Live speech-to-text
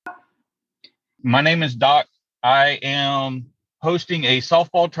My name is Doc. I am hosting a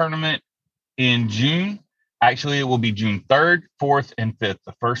softball tournament in June. Actually, it will be June 3rd, 4th, and 5th,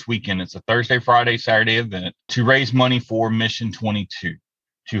 the first weekend. It's a Thursday, Friday, Saturday event to raise money for Mission 22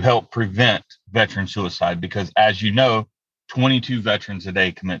 to help prevent veteran suicide because, as you know, 22 veterans a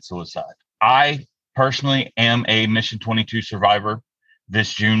day commit suicide. I personally am a Mission 22 survivor.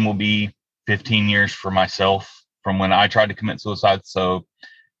 This June will be 15 years for myself from when I tried to commit suicide. So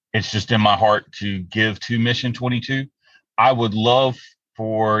it's just in my heart to give to Mission 22. I would love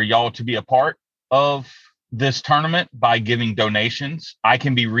for y'all to be a part of this tournament by giving donations. I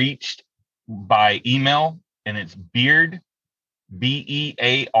can be reached by email, and it's beard, BEARD,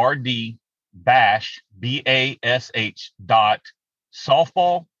 BASH dot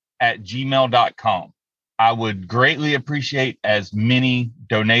softball at gmail.com. I would greatly appreciate as many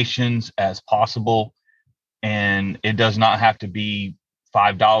donations as possible. And it does not have to be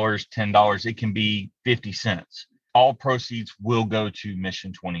 $5, $10. It can be 50 cents. All proceeds will go to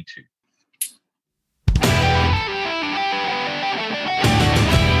Mission 22.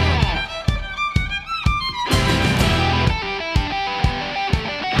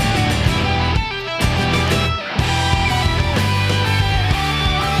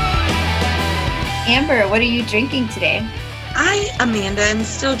 Amber, what are you drinking today? I, Amanda, am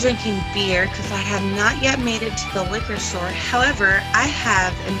still drinking beer because I have not yet made it to the liquor store. However, I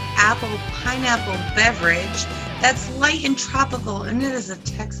have an apple pineapple beverage that's light and tropical, and it is a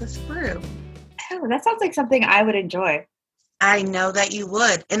Texas brew. Oh, that sounds like something I would enjoy. I know that you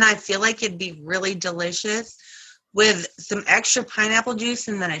would, and I feel like it'd be really delicious with some extra pineapple juice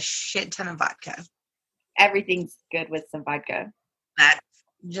and then a shit ton of vodka. Everything's good with some vodka. That's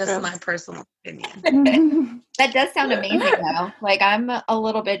just my personal opinion. That does sound amazing, though. Like, I'm a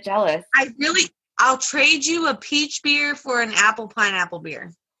little bit jealous. I'll trade you a peach beer for an apple pineapple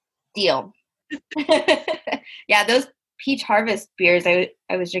beer. Deal. Yeah, those peach harvest beers I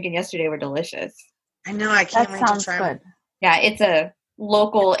was drinking yesterday were delicious. I know, I can't wait to try them. Yeah, it's a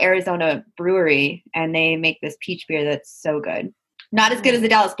local Arizona brewery, and they make this peach beer that's so good. Not as good as the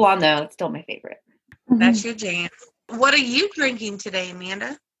Dallas Blonde, though. It's still my favorite. That's your jam. What are you drinking today,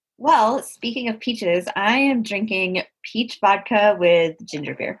 Amanda? Well, speaking of peaches, I am drinking peach vodka with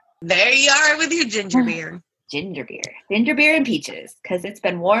ginger beer. There you are with your ginger beer. Ginger beer and peaches, because it's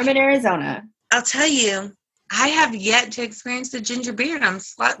been warm in Arizona. I'll tell you, I have yet to experience the ginger beer, and I'm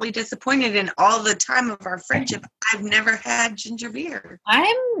slightly disappointed in all the time of our friendship. I've never had ginger beer.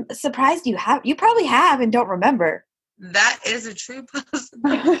 I'm surprised you have. You probably have and don't remember. That is a true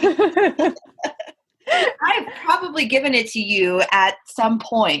possibility. I've probably given it to you at some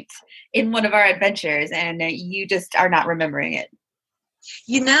point in one of our adventures, and you just are not remembering it.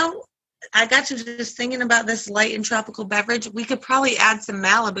 You know, I got to just thinking about this light and tropical beverage. We could probably add some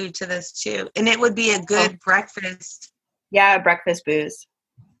Malibu to this, too, and it would be a good breakfast. Yeah, breakfast booze.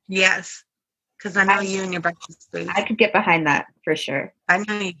 Yes, because I know you and your breakfast booze. I could get behind that for sure. I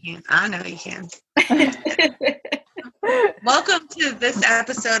know you can. Welcome to this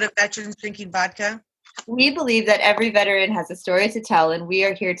episode of Veterans Drinking Vodka. We believe that every veteran has a story to tell, and we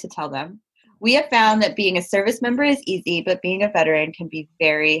are here to tell them. We have found that being a service member is easy, but being a veteran can be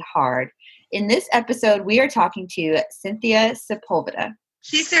very hard. In this episode, we are talking to Cynthia Sepulveda.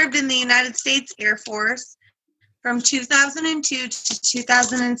 She served in the United States Air Force from 2002 to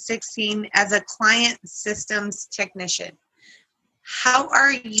 2016 as a client systems technician. How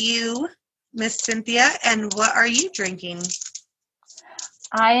are you, Miss Cynthia, and what are you drinking?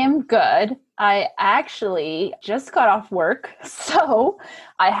 I am good. I actually just got off work, so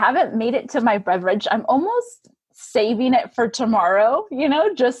I haven't made it to my beverage. I'm almost saving it for tomorrow,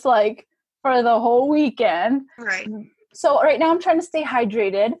 just like for the whole weekend. Right. So right now I'm trying to stay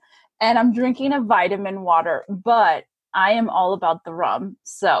hydrated, and I'm drinking a vitamin water, but I am all about the rum.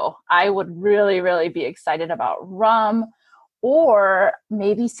 So I would really, really be excited about rum or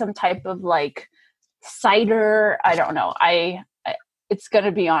maybe some type of like cider. I don't know. It's going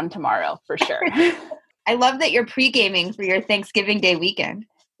to be on tomorrow for sure. I love that you're pre-gaming for your Thanksgiving Day weekend.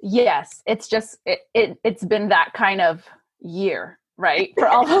 Yes. It's just, it's been that kind of year, right? For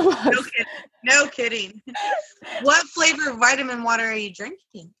all of us. No kidding. What flavor vitamin water are you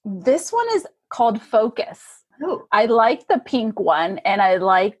drinking? This one is called Focus. Ooh. I like the pink one and I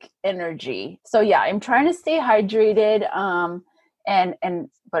like energy. So yeah, I'm trying to stay hydrated.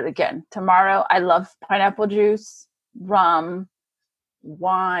 But again, tomorrow I love pineapple juice, rum,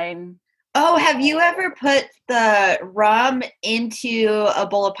 wine. Oh, have you ever put the rum into a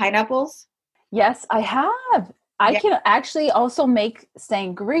bowl of pineapples? Yes, I have. I can actually also make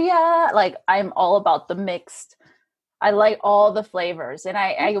sangria. Like, I'm all about the mixed I like all the flavors, and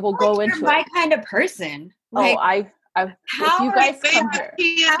I will go You're into my it. kind of person. Like, If how you are guys we come here,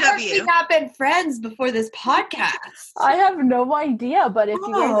 how have we not been friends before this podcast? I have no idea, but if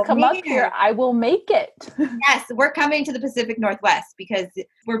you guys come up here, I will make it. Yes, we're coming to the Pacific Northwest because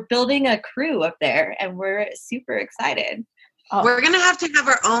we're building a crew up there, and we're super excited. Oh. We're gonna have to have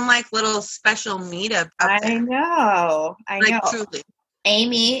our own like little special meetup up there. I know. Truly.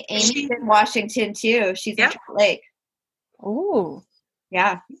 Amy's in Washington too. She's in Trout Lake. Oh,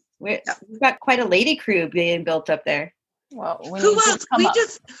 yeah. We've got quite a lady crew being built up there. Well, who else?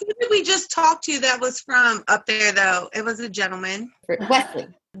 Who did we just talk to that was from up there though? It was a gentleman. Wesley.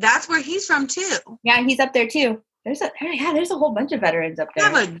 That's where he's from too. Yeah, he's up there too. There's a whole bunch of veterans up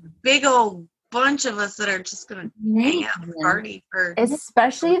there. We have a big old bunch of us that are just gonna hang out and party for,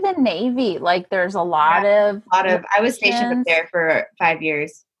 especially the Navy. Like there's a lot of I was stationed up there for 5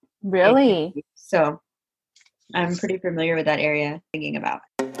 years. Really? So I'm pretty familiar with that area. Thinking about.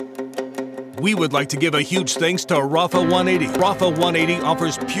 We would like to give a huge thanks to Rapha 180. Rapha 180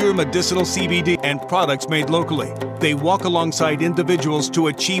 offers pure medicinal CBD and products made locally. They walk alongside individuals to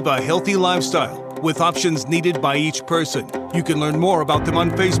achieve a healthy lifestyle with options needed by each person. You can learn more about them on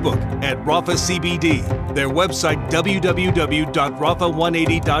Facebook at Rapha CBD, their website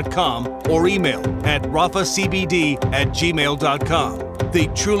www.rapha180.com, or email at raphacbd@gmail.com. They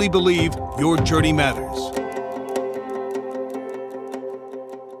truly believe your journey matters.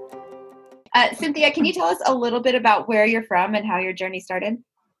 Cynthia, can you tell us a little bit about where you're from and how your journey started?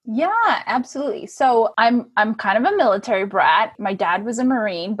 Yeah, absolutely. So I'm kind of a military brat. My dad was a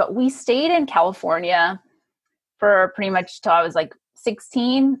Marine, but we stayed in California for pretty much till I was like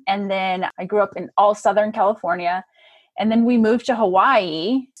 16. And then I grew up in all Southern California. And then we moved to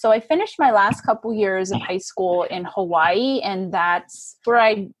Hawaii. So I finished my last couple years of high school in Hawaii. And that's where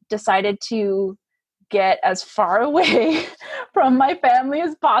I decided to get as far away from my family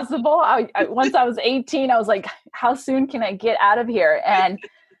as possible. Once I was 18, I was like, how soon can I get out of here? And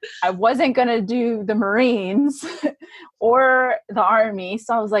I wasn't going to do the Marines or the Army.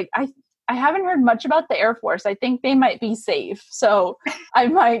 So I was like, I haven't heard much about the Air Force. I think they might be safe. So I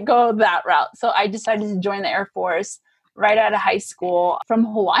might go that route. So I decided to join the Air Force right out of high school from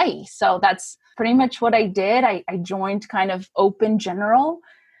Hawaii. So that's pretty much what I did. I joined kind of open general.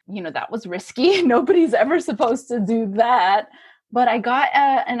 You know, that was risky. Nobody's ever supposed to do that. But I got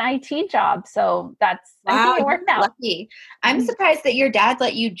an IT job. So I think it worked out. Lucky. I'm surprised that your dad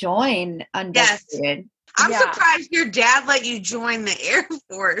let you join undecorated. Yes. I'm surprised your dad let you join the Air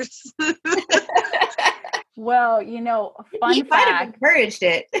Force. Well, you know, fun he fact. Might have encouraged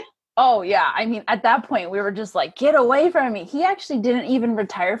it. Oh, yeah. I mean, at that point, we were just like, get away from me. He actually didn't even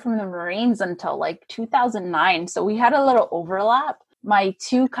retire from the Marines until like 2009. So we had a little overlap. My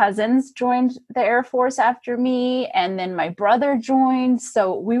 2 cousins joined the Air Force after me, and then my brother joined.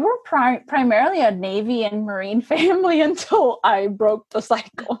 So we were primarily a Navy and Marine family until I broke the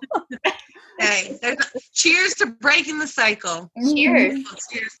cycle. Hey, cheers to breaking the cycle. Cheers.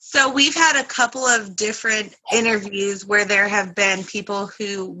 Cheers. So we've had a couple of different interviews where there have been people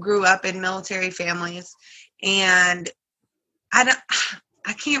who grew up in military families, and I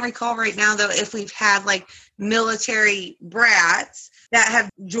can't recall right now though if we've had like military brats that have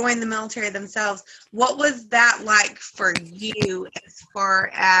joined the military themselves. What was that like for you as far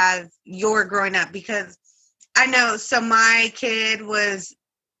as your growing up? Because I know, so my kid was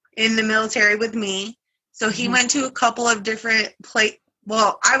in the military with me. So he went to a couple of different places.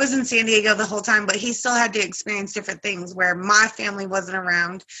 Well, I was in San Diego the whole time, but he still had to experience different things where my family wasn't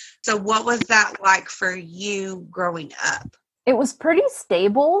around. So what was that like for you growing up? It was pretty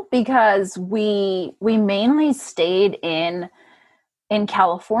stable because we mainly stayed in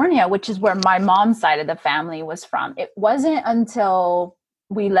California, which is where my mom's side of the family was from. It wasn't until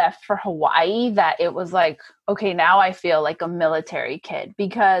we left for Hawaii that it was like, okay, now I feel like a military kid,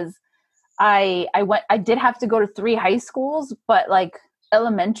 because I did have to go to 3 high schools, but like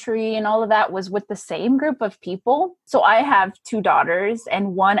elementary and all of that was with the same group of people. So I have 2 daughters,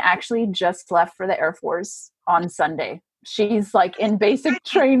 and one actually just left for the Air Force on Sunday. She's like in basic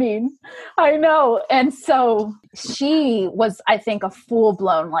training. I know. And so she was, I think, a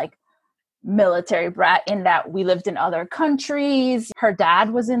full-blown like military brat in that we lived in other countries. Her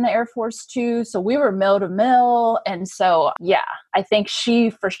dad was in the Air Force too. So we were mill to mill. And so, yeah, I think she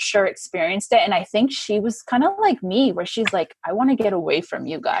for sure experienced it. And I think she was kind of like me, where she's like, I want to get away from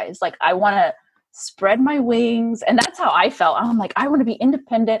you guys. Like, I want to spread my wings. And that's how I felt. I'm like, I want to be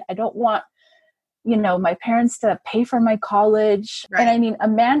independent. I don't want, you know, my parents to pay for my college. Right. And I mean,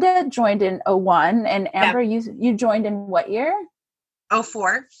 Amanda joined in 01, and Amber, you joined in what year?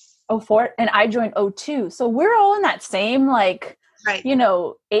 04. 04 and I joined 02. So we're all in that same like, Right. you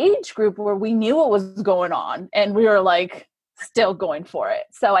know, age group where we knew what was going on and we were like still going for it.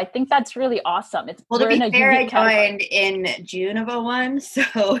 So I think that's really awesome. It's Well, to we're be in a fair, I unique category. joined in June of 01,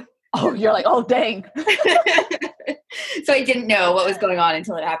 so Oh, you're like, oh, dang. so I didn't know what was going on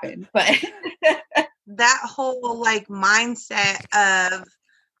until it happened. But That whole like mindset of,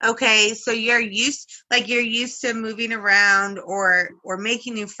 okay, so you're used to moving around or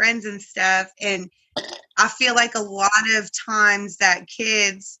making new friends and stuff. And I feel like a lot of times that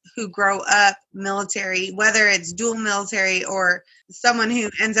kids who grow up military, whether it's dual military or someone who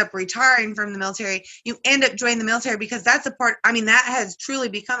ends up retiring from the military, you end up joining the military because that's a part, I mean, that has truly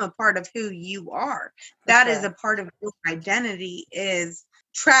become a part of who you are. That is a part of your identity, is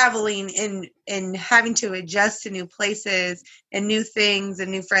traveling and having to adjust to new places and new things and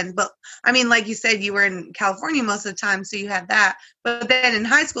new friends. But I mean, like you said, you were in California most of the time, so you had that. But then in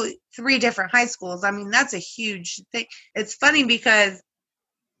high school, 3 different high schools. I mean, that's a huge thing. It's funny because,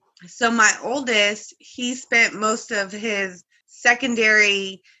 so my oldest, he spent most of his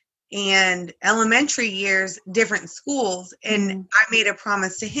secondary and elementary years different schools. And I made a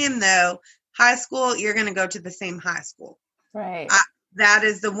promise to him, though, high school, you're going to go to the same high school. Right. That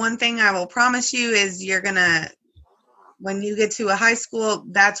is the one thing I will promise you, is you're going to, when you get to a high school,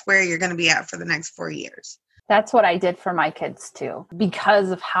 that's where you're going to be at for the next 4 years. That's what I did for my kids too,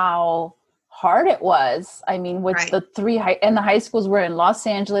 because of how hard it was. I mean, with the 3 high schools were in Los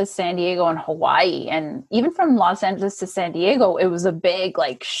Angeles, San Diego, and Hawaii. And even from Los Angeles to San Diego, it was a big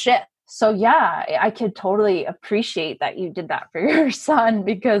like shift. So yeah, I could totally appreciate that you did that for your son,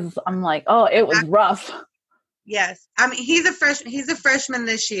 because I'm like, oh, it was rough. Yes. I mean, he's a freshman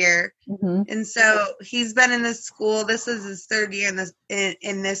this year. Mm-hmm. And so he's been in this school. This is his 3rd year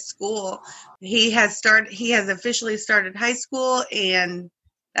in this school. He has officially started high school, and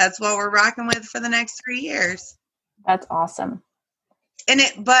that's what we're rocking with for the next 3 years. That's awesome.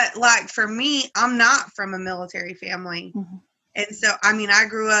 But like for me, I'm not from a military family. Mm-hmm. And so, I mean, I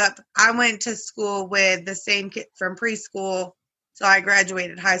went to school with the same kid from preschool. So I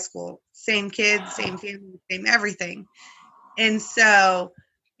graduated high school, same kids, same family, same everything. And so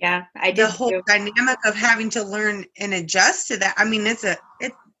yeah, I did the whole dynamic of having to learn and adjust to that. I mean, it's a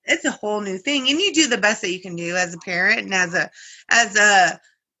whole new thing, and you do the best that you can do as a parent and as a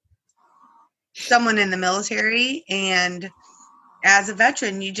someone in the military and as a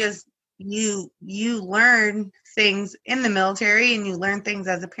veteran. You just, you learn things in the military, and you learn things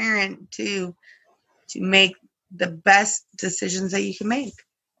as a parent to make the best decisions that you can make.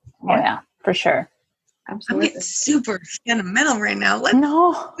 Oh yeah, for sure. Absolutely. I'm getting super sentimental right now. And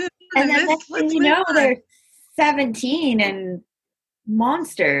then next thing you know, they're 17 and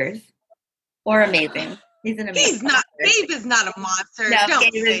monsters or amazing. He's an amazing. He's not. Gabe is not a monster. No,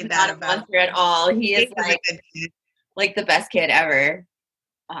 don't Gabe say is that not about a monster at all. He is like the best kid ever.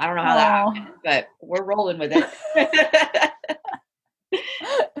 I don't know how that happened, but we're rolling with it.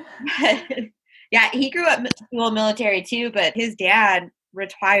 Yeah, he grew up dual military too, but his dad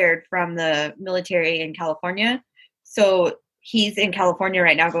retired from the military in California. So he's in California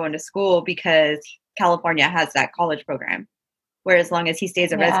right now going to school because California has that college program. Where as long as he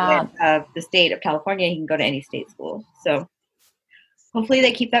stays a resident of the state of California, he can go to any state school. So hopefully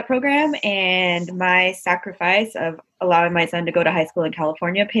they keep that program, and my sacrifice of allowing my son to go to high school in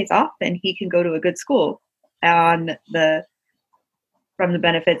California pays off, and he can go to a good school from the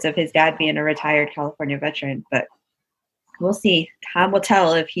benefits of his dad being a retired California veteran. But we'll see. Time will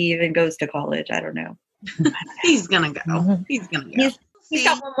tell if he even goes to college. I don't know. He's going to go. Mm-hmm. He's going to go. He's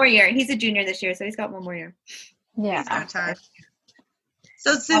got one more year. He's a junior this year, so he's got one more year. Yeah. He's got time.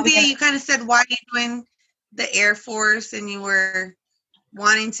 So, Cynthia, you kind of said why you joined the Air Force, and you were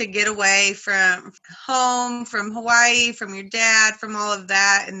wanting to get away from home, from Hawaii, from your dad, from all of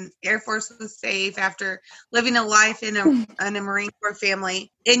that. And Air Force was safe after living a life in a Marine Corps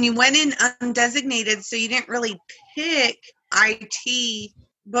family. And you went in undesignated, so you didn't really pick IT.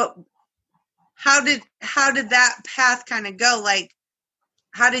 But how did that path kind of go? Like,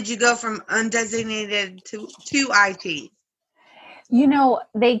 how did you go from undesignated to IT? You know,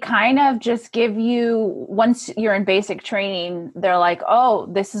 they kind of just give you, once you're in basic training, they're like, oh,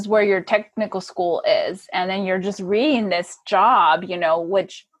 this is where your technical school is. And then you're just reading this job, you know,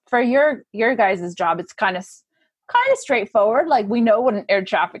 which for your guys' job, it's kind of straightforward. Like, we know what an air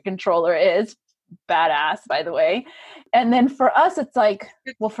traffic controller is. Badass, by the way. And then for us, it's like,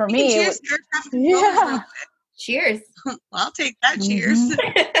 well, for me, cheers, air traffic controller. Cheers. I'll take that. Cheers.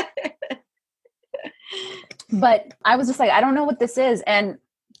 But I was just like, I don't know what this is. And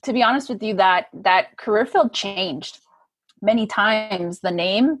to be honest with you, that career field changed many times the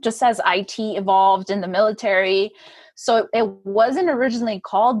name, just as IT evolved in the military. So it wasn't originally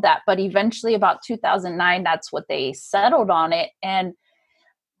called that, but eventually about 2009, that's what they settled on it. And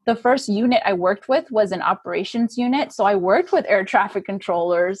the first unit I worked with was an operations unit. So I worked with air traffic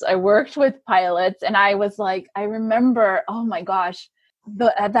controllers, I worked with pilots, and I was like, I remember, oh my gosh,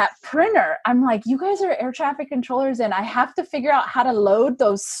 that printer. I'm like, you guys are air traffic controllers and I have to figure out how to load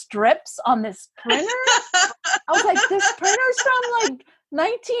those strips on this printer. I was like, this printer's from like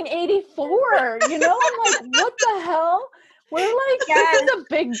 1984, you know? I'm like, what the hell? We're like, this is a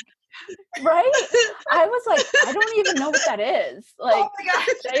big, right? I was like, I don't even know what that is. Like, Oh my gosh.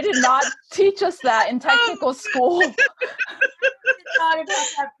 they did not teach us that in technical school. I thought about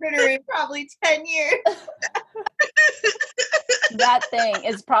that printer in probably 10 years. That thing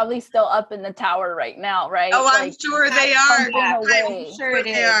is probably still up in the tower right now, right? Oh, I'm sure they are. Yeah, I'm sure it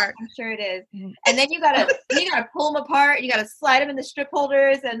is. I'm sure it is. And then you gotta pull them apart. You gotta slide them in the strip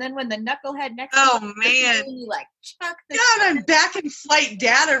holders, and then when the knucklehead next to man, you like chuck the. God, I'm back in flight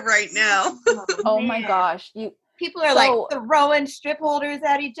data right now. Oh my gosh, people are like throwing strip holders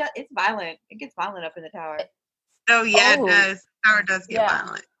at each other. It's violent. It gets violent up in the tower. Oh yeah, it does. Tower does get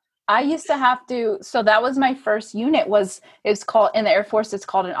violent. I used to have to, so that was my first unit it's called, in the Air Force, it's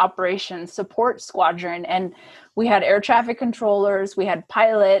called an Operations Support Squadron. And we had air traffic controllers, we had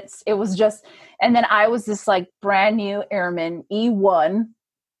pilots. It was just, and then I was this like brand new airman, E1,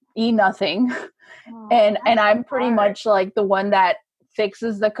 E nothing. And I'm pretty much like the one that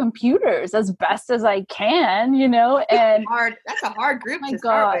fixes the computers as best as I can, you know? And that's a hard group to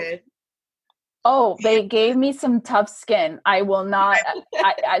start with. Oh, they gave me some tough skin. I will not,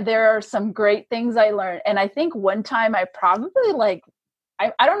 there are some great things I learned. And I think one time I probably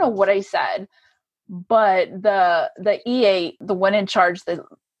I don't know what I said, but the E8, the one in charge,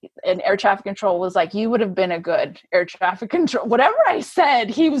 in air traffic control was like, you would have been a good air traffic control. Whatever I said,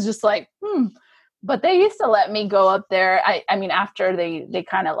 he was just like, But they used to let me go up there. I mean, after they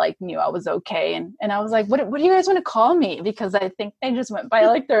kind of like knew I was okay. And I was like, what do you guys want to call me? Because I think they just went by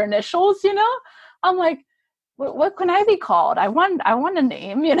like their initials, you know? I'm like, what can I be called? I want a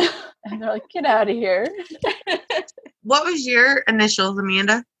name, you know? And they're like, get out of here. What was your initials,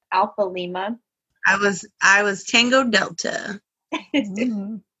 Amanda? Alpha Lima. I was Tango Delta.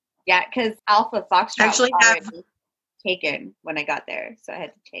 Mm-hmm. Yeah, because Alpha Foxtrot actually was already taken when I got there, so I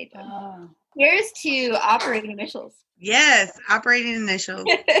had to change them. Oh. Here's to operating initials. Yes, operating initials.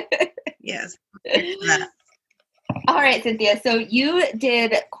 Yes. All right, Cynthia. So you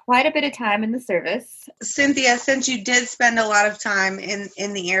did quite a bit of time in the service. Cynthia, since you did spend a lot of time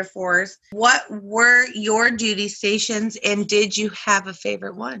in the Air Force, what were your duty stations and did you have a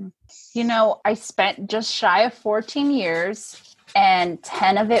favorite one? You know, I spent just shy of 14 years and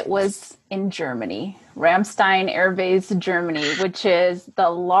 10 of it was in Germany, Ramstein Air Base, Germany, which is the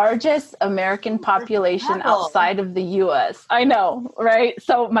largest American population outside of the U.S. I know, right?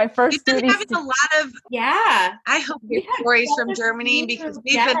 So my first You've been duty having a lot of I hope you stories from Germany because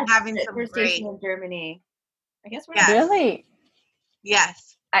we've been having some great in Germany. I guess we're really.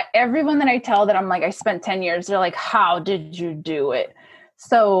 Yes. Everyone that I tell that I'm like I spent 10 years, they're like, how did you do it?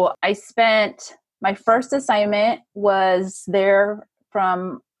 So my first assignment was there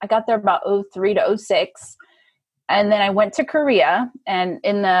I got there about 03 to 06. And then I went to Korea, and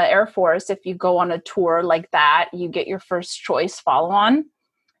in the Air Force, if you go on a tour like that, you get your first choice follow on.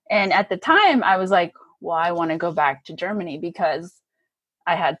 And at the time I was like, well, I want to go back to Germany because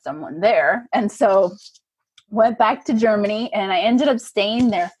I had someone there. And so went back to Germany and I ended up staying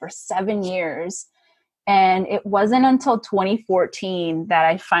there for 7 years. And it wasn't until 2014 that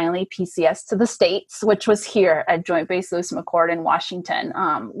I finally PCS to the States, which was here at Joint Base Lewis McChord in Washington,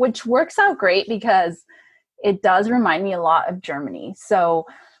 which works out great because it does remind me a lot of Germany. So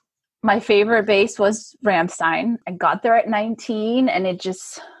my favorite base was Ramstein. I got there at 19 and I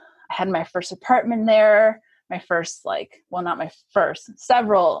had my first apartment there,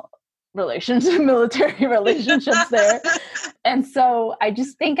 several military relationships there. And so I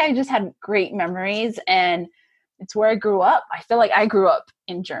just think I just had great memories and it's where I grew up. I feel like I grew up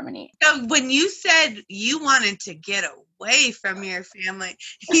in Germany. So when you said you wanted to get away from your family,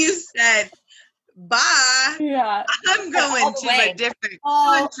 you said, bye. Yeah. I'm going to a different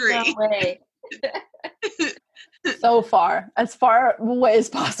country. So far, as far away as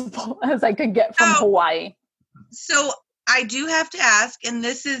possible as I could get from Hawaii. So I do have to ask, and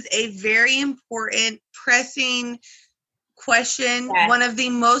this is a very important, pressing question, one of the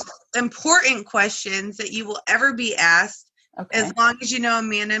most important questions that you will ever be asked, as long as you know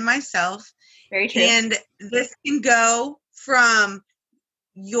Amanda and myself. Very true. And this can go from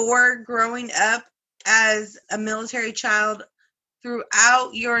your growing up as a military child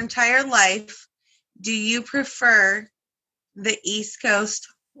throughout your entire life, do you prefer the East Coast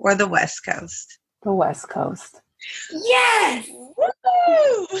or the West Coast? The West Coast. Yes.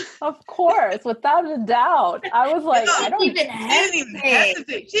 Woo! Of course, without a doubt. I was like, I don't even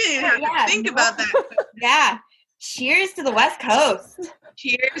hesitate. She didn't have to think about that. Yeah. Cheers to the West Coast.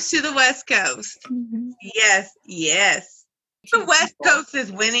 Cheers to the West Coast. Mhm. Yes, yes. The West Coast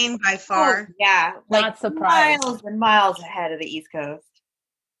is winning by far. Oh, yeah. Not surprised. Miles and miles ahead of the East Coast.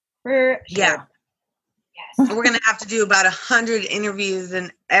 For sure. Yeah. Yes. We're going to have to do about 100 interviews,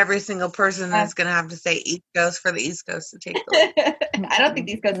 and every single person is going to have to say East Coast for the East Coast to take the lead. I don't think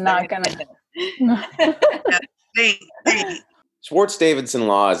these guys Not gonna. Hey. Schwartz Davidson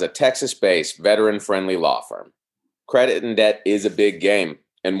Law is a Texas-based, veteran-friendly law firm. Credit and debt is a big game,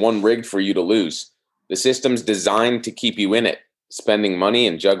 and one rigged for you to lose. The system's designed to keep you in it, spending money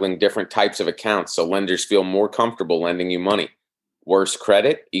and juggling different types of accounts so lenders feel more comfortable lending you money. Worse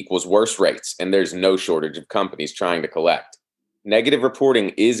credit equals worse rates, and there's no shortage of companies trying to collect. Negative reporting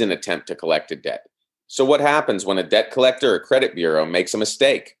is an attempt to collect a debt. So what happens when a debt collector or credit bureau makes a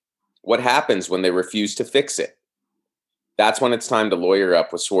mistake? What happens when they refuse to fix it? That's when it's time to lawyer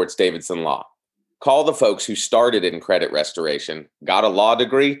up with Schwartz Davidson Law. Call the folks who started in credit restoration, got a law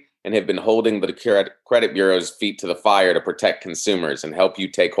degree, and have been holding the credit bureau's feet to the fire to protect consumers and help you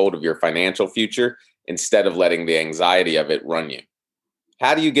take hold of your financial future instead of letting the anxiety of it run you.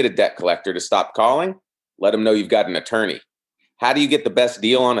 How do you get a debt collector to stop calling? Let them know you've got an attorney. How do you get the best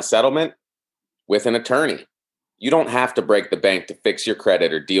deal on a settlement? With an attorney. You don't have to break the bank to fix your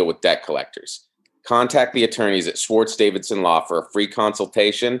credit or deal with debt collectors. Contact the attorneys at Schwartz Davidson Law for a free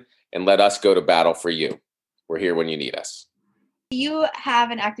consultation and let us go to battle for you. We're here when you need us. Do you have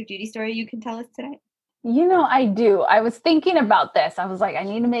an active duty story you can tell us tonight? I do. I was thinking about this. I was like, I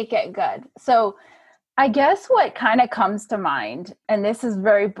need to make it good. So I guess what kind of comes to mind, and this is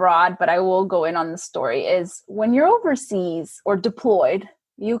very broad, but I will go in on the story, is when you're overseas or deployed,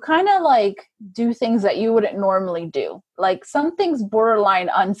 you kind of like do things that you wouldn't normally do. Like something's borderline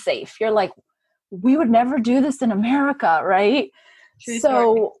unsafe. You're like, we would never do this in America, right? True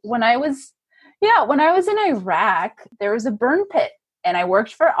So story. when I was in Iraq, there was a burn pit and I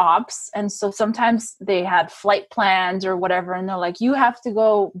worked for ops. And so sometimes they had flight plans or whatever. And they're like, you have to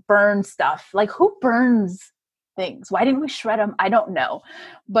go burn stuff. Like who burns things? Why didn't we shred them? I don't know.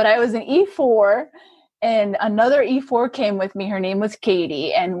 But I was an E4 and another E4 came with me. Her name was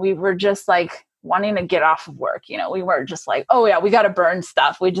Katie. And we were just like wanting to get off of work. We weren't just like, oh yeah, we got to burn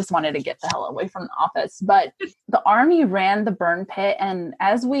stuff. We just wanted to get the hell away from the office. But the Army ran the burn pit. And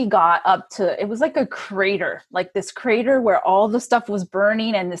as we got up to, it was like a crater, like this crater where all the stuff was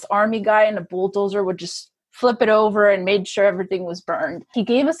burning. And this Army guy in a bulldozer would just flip it over and made sure everything was burned. He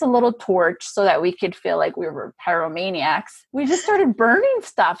gave us a little torch so that we could feel like we were pyromaniacs. We just started burning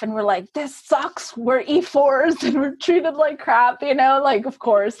stuff and we're like, this sucks. We're E4s and we're treated like crap, like of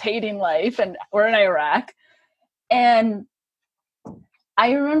course, hating life. And we're in Iraq. And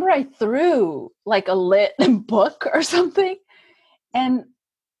I remember I threw like a lit book or something. And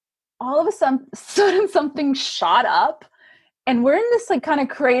all of a sudden something shot up and we're in this like kind of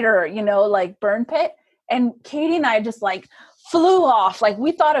crater, like burn pit. And Katie and I just like flew off. Like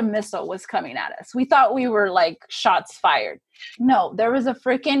we thought a missile was coming at us. We thought we were like shots fired. No, there was a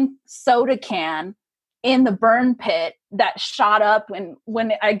freaking soda can in the burn pit that shot up. And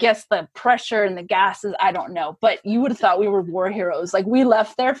when I guess the pressure and the gases, I don't know, but you would have thought we were war heroes. Like we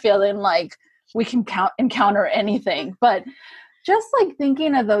left there feeling like we can encounter anything. But just like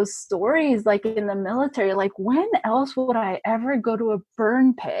thinking of those stories, like in the military, like when else would I ever go to a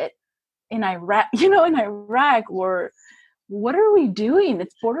burn pit in Iraq, or what are we doing?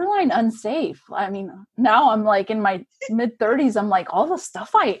 It's borderline unsafe. I mean, now I'm like in my mid 30s, I'm like, all the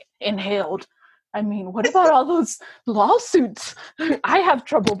stuff I inhaled. I mean, what about all those lawsuits? I have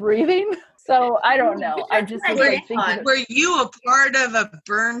trouble breathing. So I don't know. I just was like thinking. Were you a part of a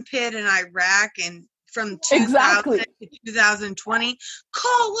burn pit in Iraq and from 2000 to 2020,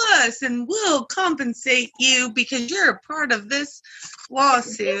 call us and we'll compensate you because you're a part of this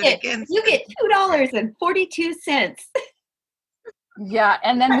lawsuit against you get $2.42. Yeah,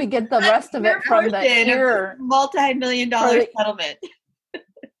 and then we get the rest of it from the ear multi-million-dollar settlement.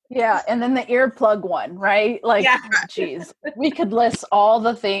 Yeah, and then the earplug one, right? Like, geez, we could list all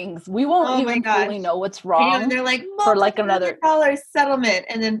the things. We won't even fully know what's wrong. And they're like, for like another $1 settlement,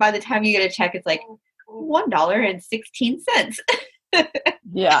 and then by the time you get a check, it's like $1.16.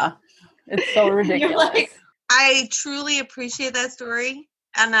 Yeah, it's so ridiculous. Like, I truly appreciate that story,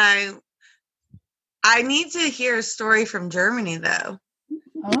 and I need to hear a story from Germany though.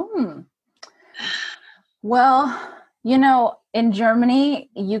 Well, in Germany,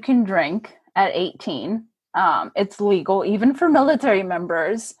 you can drink at 18. It's legal, even for military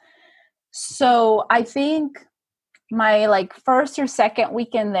members. So I think my first or second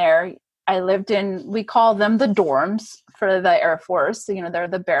weekend there, I lived we call them the dorms for the Air Force. So, they're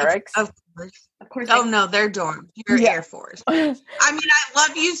the barracks. Of course. Of course. Oh, no, they're dorm. You're Yeah. Air Force. I mean, I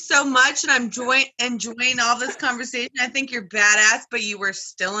love you so much, and I'm enjoying all this conversation. I think you're badass, but you were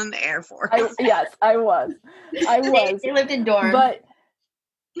still in the Air Force. Yes, I was. They lived in dorms. But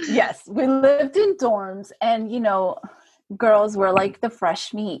yes, we lived in dorms, and, girls were like the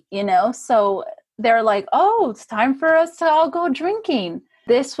fresh meat, so they're like, oh, it's time for us to all go drinking.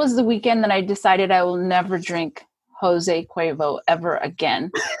 This was the weekend that I decided I will never drink Jose Cuervo ever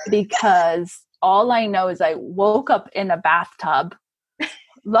again, because all I know is I woke up in a bathtub,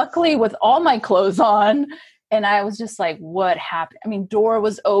 luckily with all my clothes on, and I was just like, what happened? I mean, door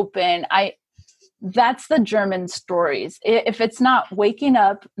was open. That's the German stories. If it's not waking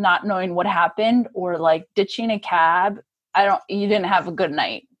up, not knowing what happened, or like ditching a cab, you didn't have a good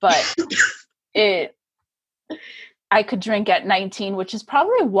night. But I could drink at 19, which is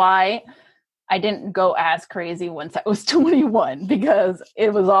probably why I didn't go as crazy once I was 21, because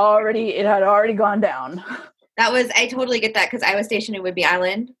it had already gone down. I totally get that, because I was stationed in Whidbey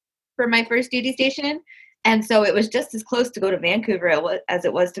Island for my first duty station. And so it was just as close to go to Vancouver as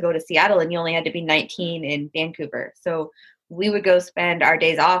it was to go to Seattle, and you only had to be 19 in Vancouver. So we would go spend our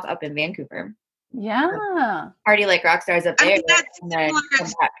days off up in Vancouver. Yeah. Party like rock stars up there. I mean,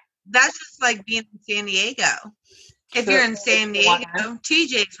 that's just like being in San Diego. If you're in San Diego,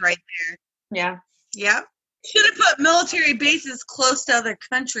 TJ's right there. Yeah. Yep. Should have put military bases close to other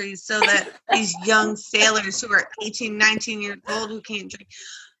countries so that these young sailors who are 18, 19 years old who can't drink.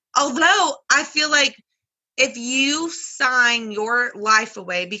 Although I feel like if you sign your life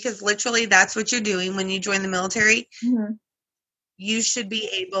away, because literally that's what you're doing when you join the military, you should be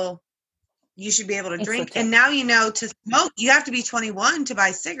able to drink. And now to smoke, you have to be 21 to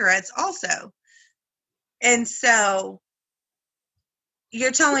buy cigarettes also. And so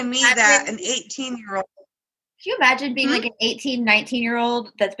you're telling me that an 18-year-old. Can you imagine being like an 18,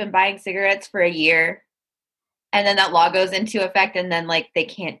 19-year-old that's been buying cigarettes for a year, and then that law goes into effect, and then they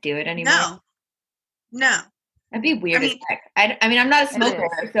can't do it anymore? No. That'd be weird as heck. I mean, I'm not a smoker,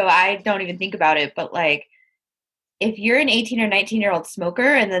 so I don't even think about it. But if you're an 18 or 19-year-old smoker,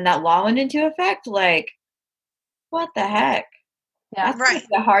 and then that law went into effect, what the heck? Yeah, that's right.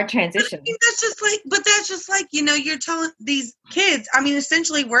 A hard transition. That's just like you're telling these kids. I mean,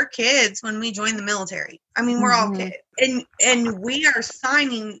 essentially, we're kids when we join the military. I mean, we're all kids, and we are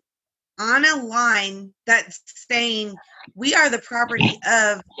signing on a line that's saying we are the property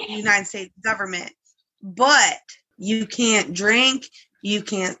of the United States government, but you can't drink, you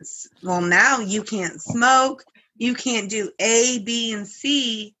can't. Well, now you can't smoke, you can't do A, B, and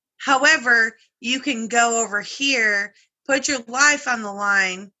C. However, you can go over here. Put your life on the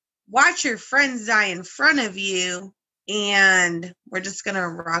line, watch your friends die in front of you, and we're just going to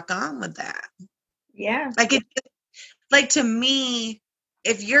rock on with that. Yeah. To me,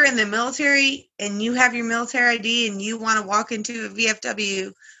 if you're in the military and you have your military ID and you want to walk into a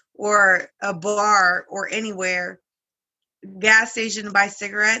VFW or a bar or anywhere, gas station to buy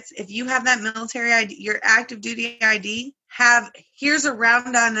cigarettes, if you have that military ID, your active duty ID, here's a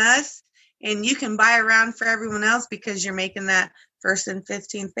round on us. And you can buy a round for everyone else because you're making that first and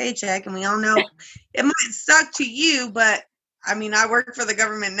 15th paycheck. And we all know it might suck to you, but I mean, I work for the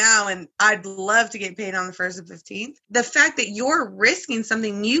government now and I'd love to get paid on the 1st and 15th. The fact that you're risking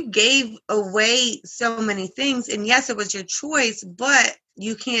something, you gave away so many things. And yes, it was your choice, but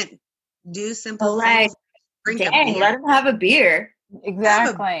you can't do simple things. Let them have a beer.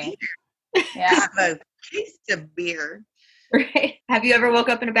 Exactly. Have a taste of beer. Right. Have you ever woke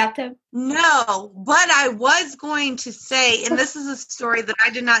up in a bathtub? No, but I was going to say, and this is a story that I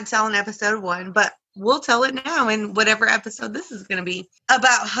did not tell in episode 1, but we'll tell it now in whatever episode this is going to be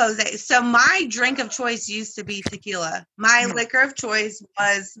about Jose. So my drink of choice used to be tequila. My liquor of choice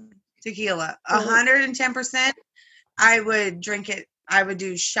was tequila. 110%. I would drink it. I would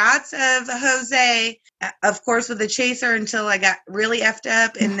do shots of Jose, of course, with a chaser until I got really effed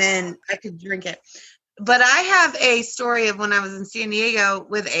up, and then I could drink it. But I have a story of when I was in San Diego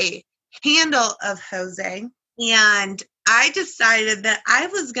with a handle of Jose, and I decided that I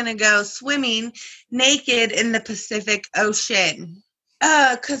was going to go swimming naked in the Pacific Ocean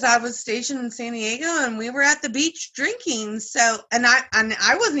because I was stationed in San Diego and we were at the beach drinking. So, and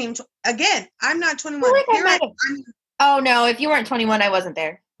I wasn't even, again, I'm not 21. Oh, no, if you weren't 21, I wasn't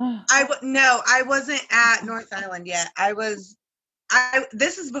there. No, I wasn't at North Island yet. I was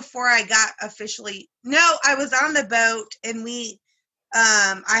this is before I got officially. No, I was on the boat and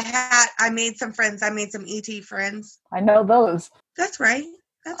I made some friends. I made some ET friends. I know those. That's right.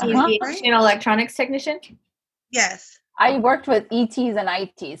 That's You right. be an electronics technician? Yes. I worked with ETs and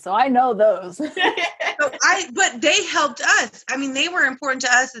IT, so I know those. But they helped us. I mean, they were important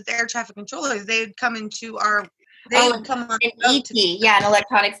to us as air traffic controllers. They would come into our. They would come on an ET. Yeah, an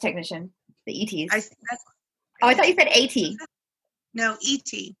electronics technician. The ETs. I thought you said AT. No, ET.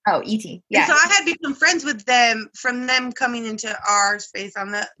 Oh, ET. Yeah. And so I had become friends with them from them coming into our space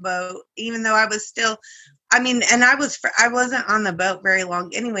on the boat, even though I was still, and I wasn't on the boat very long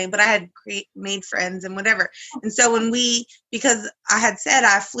anyway, but I had made friends and whatever. And so because I had said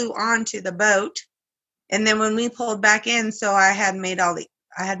I flew onto the boat, and then when we pulled back in, so I had made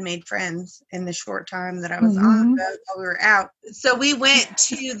friends in the short time that I was on the boat while we were out. So we went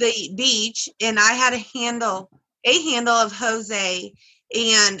to the beach, and I had a handle of Jose,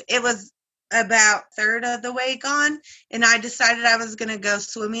 and it was about a third of the way gone, and I decided I was going to go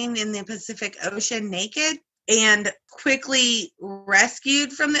swimming in the Pacific Ocean naked, and quickly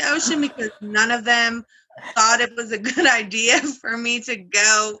rescued from the ocean because none of them thought it was a good idea for me to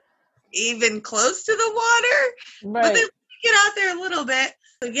go even close to the water. Right. But then we get out there a little bit.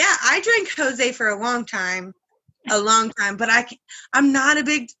 So yeah, I drank Jose for a long time, but I'm not a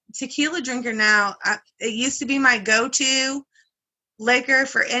big tequila drinker now. It used to be my go-to liquor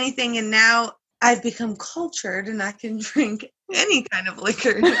for anything, and now I've become cultured and I can drink any kind of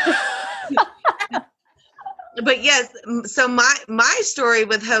liquor. But yes, so my story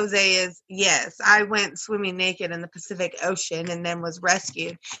with Jose is, yes, I went swimming naked in the Pacific Ocean and then was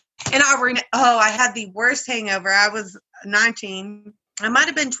rescued. And I had the worst hangover. I was 19. I might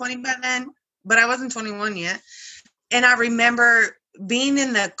have been 20 by then, but I wasn't 21 yet. And I remember being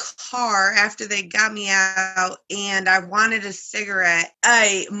in the car after they got me out, and I wanted a cigarette,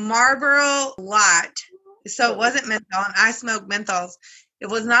 a Marlboro Light. So it wasn't menthol, and I smoked menthols. It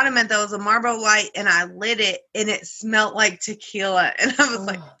was not a menthol, it was a Marlboro Light, and I lit it, and it smelled like tequila. And I was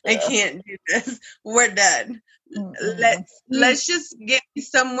like, I can't do this. We're done. Let's just get me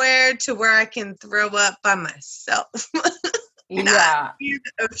somewhere to where I can throw up by myself. Yeah. In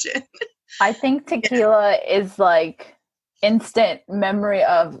the ocean. I think tequila is like instant memory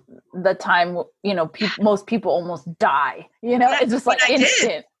of the time, most people almost die, it's just like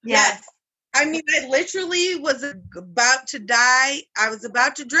instant. Yes. I literally was about to die. I was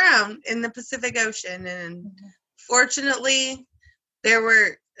about to drown in the Pacific Ocean. And fortunately, they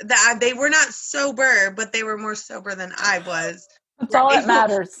were not sober, but they were more sober than I was. That's all that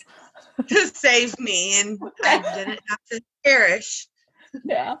matters. To save me, and I didn't have to perish.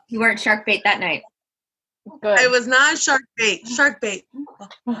 Yeah. You weren't shark bait that night. Good. It was not shark bait. Shark bait.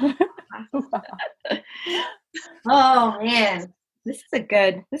 Oh man. This is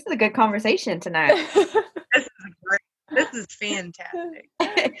a good conversation tonight. This is fantastic.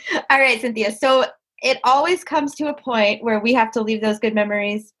 All right, Cynthia. So it always comes to a point where we have to leave those good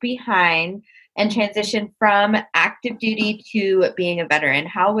memories behind and transition from active duty to being a veteran.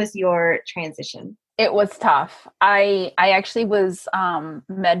 How was your transition? It was tough. I actually was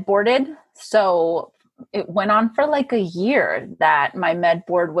med boarded. So it went on for like a year that my med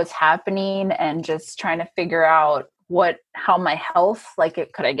board was happening, and just trying to figure out how my health,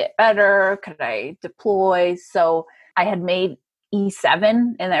 could I get better? Could I deploy? So I had made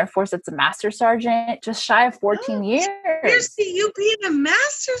E7 in the Air Force. It's a master sergeant, just shy of 14 years. Here's to you being a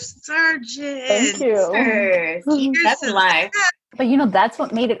master sergeant. Thank you. Sure. That's life. But that's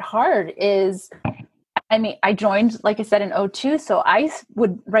what made it hard is, I joined, like I said, in 2002. So I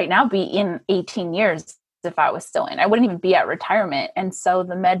would right now be in 18 years if I was still in. I wouldn't even be at retirement. And so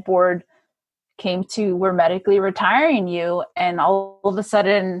the med board came to, we're medically retiring you. And all of a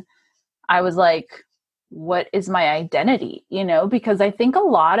sudden I was like, what is my identity? Because I think a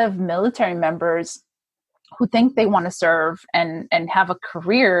lot of military members who think they want to serve and have a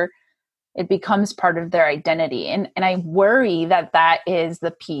career, it becomes part of their identity. And I worry that is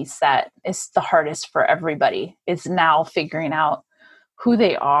the piece that is the hardest for everybody, is now figuring out who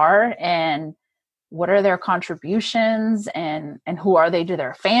they are and what are their contributions and who are they to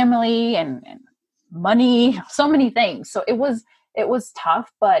their family and money, so many things. So it was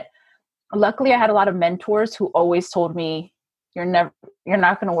tough, but luckily I had a lot of mentors who always told me, you're not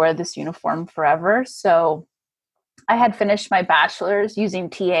going to wear this uniform forever. So I had finished my bachelor's using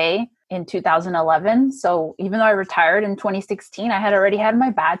TA in 2011. So even though I retired in 2016, I had already had my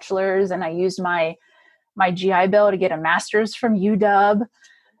bachelor's, and I used my GI Bill to get a master's from UW.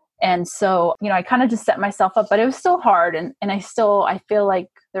 And so, I kind of just set myself up, but it was still hard. And I feel like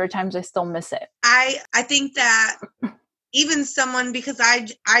there are times I still miss it. I think that even someone, because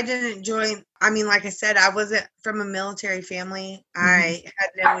I didn't join, I mean, like I said, I wasn't from a military family. I had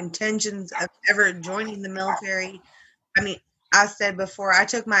no intentions of ever joining the military. I mean, I said before, I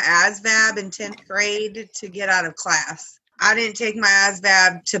took my ASVAB in 10th grade to get out of class. I didn't take my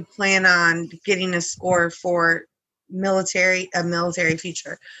ASVAB to plan on getting a score for a military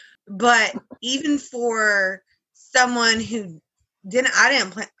future. But even for someone who I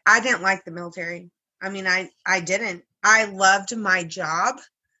didn't like the military. I mean, I didn't. I loved my job.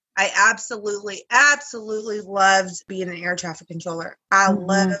 I absolutely loved being an air traffic controller. I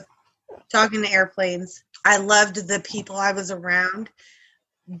loved talking to airplanes. I loved the people I was around.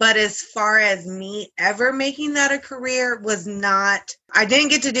 But as far as me ever making that a career was not, I didn't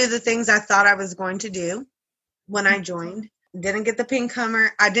get to do the things I thought I was going to do when I joined. Didn't get the pink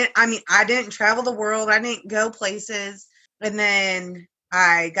Hummer. I didn't travel the world. I didn't go places. And then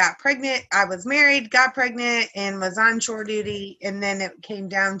I got pregnant. I was married, got pregnant, and was on shore duty. And then it came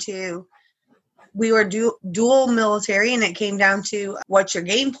down to, we were dual military, and it came down to, what's your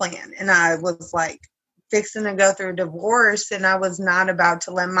game plan? And I was like, fixing to go through a divorce, and I was not about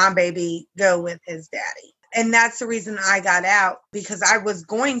to let my baby go with his daddy. And that's the reason I got out, because I was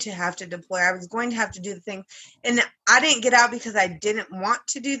going to have to deploy. I was going to have to do the thing. And I didn't get out because I didn't want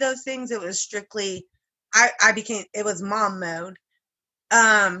to do those things. It was strictly, it was mom mode.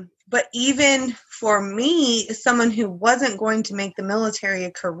 But even for me, someone who wasn't going to make the military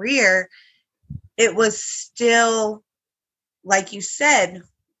a career, it was still, like you said,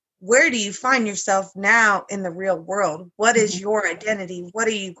 where do you find yourself now in the real world? What is your identity? What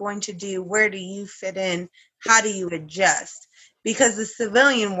are you going to do? Where do you fit in? How do you adjust? Because the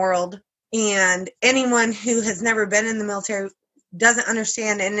civilian world, and anyone who has never been in the military doesn't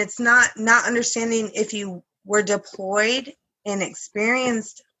understand. And it's not understanding if you were deployed and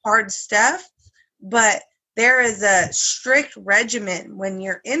experienced hard stuff, but there is a strict regimen when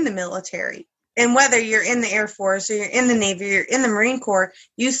you're in the military. And whether you're in the Air Force or you're in the Navy or you're in the Marine Corps,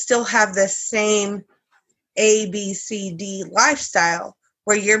 you still have the same A, B, C, D lifestyle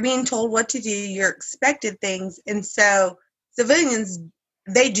where you're being told what to do, you're expected things. And so civilians,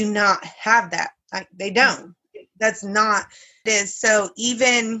 they do not have that. Like, they don't. That's not it is. So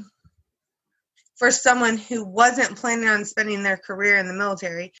even for someone who wasn't planning on spending their career in the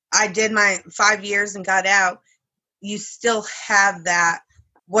military, I did my 5 years and got out. You still have that,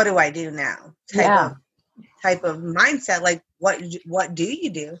 what do I do now? Type of mindset. Like, what do you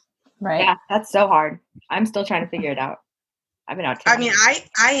do? Right. Yeah, that's so hard. I'm still trying to figure it out. I've been out. I mean,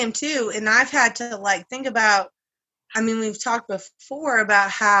 I am too. And I've had to think about, I mean, we've talked before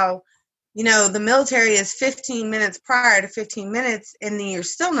about how, the military is 15 minutes prior to 15 minutes and then you're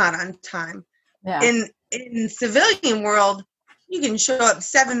still not on time. Yeah. In civilian world, you can show up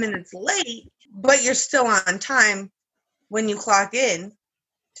 7 minutes late, but you're still on time when you clock in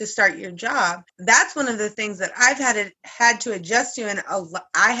to start your job. That's one of the things that I've had to adjust to, and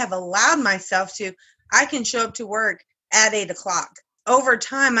I have allowed myself to. I can show up to work at 8:00. Over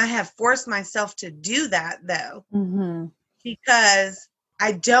time, I have forced myself to do that, though, because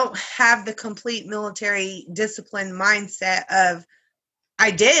I don't have the complete military discipline mindset of,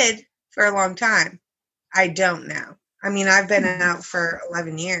 I did for a long time. I don't now. I mean, I've been out for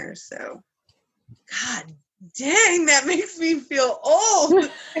 11 years, so God dang, that makes me feel old.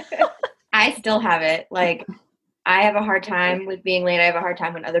 I still have it. Like, I have a hard time with being late. I have a hard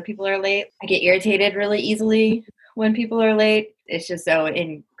time when other people are late. I get irritated really easily when people are late. It's just so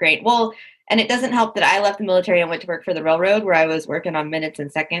ingrained. Well, and it doesn't help that I left the military and went to work for the railroad, where I was working on minutes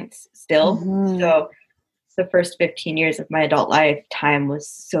and seconds still. So the first 15 years of my adult life, time was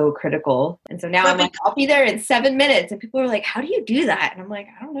so critical. And so now I'm like, I'll be there in 7 minutes. And people are like, how do you do that? And I'm like,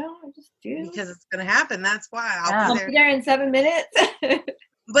 I don't know. I just do. Because it's going to happen. That's why I'll be there in 7 minutes.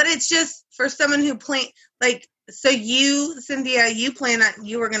 But it's just for someone who so you, Cynthia, you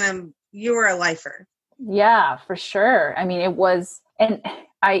were a lifer. Yeah, for sure. I mean, it was, and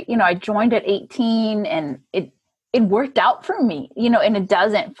I joined at 18 and it worked out for me, and it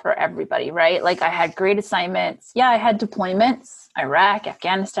doesn't for everybody, right? Like, I had great assignments. Yeah, I had deployments, Iraq,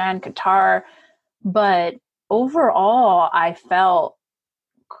 Afghanistan, Qatar, but overall, I felt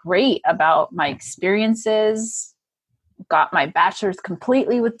great about my experiences, got my bachelor's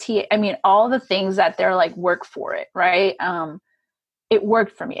completely with TA. I mean, all the things that they're like, work for it, right? It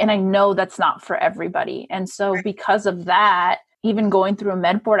worked for me. And I know that's not for everybody. And so because of that, even going through a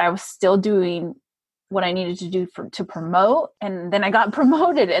med board, I was still doing what I needed to do to promote. And then I got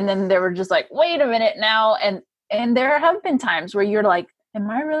promoted, and then they were just like, wait a minute now. And there have been times where you're like, am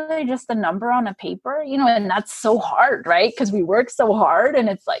I really just a number on a paper? And that's so hard, right? Because we work so hard and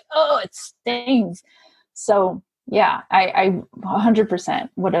it's like, oh, it stings. So Yeah, I 100%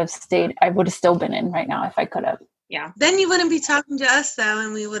 would have stayed. I would have still been in right now if I could have. Yeah. Then you wouldn't be talking to us, though,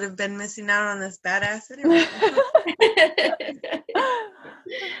 and we would have been missing out on this badass interview.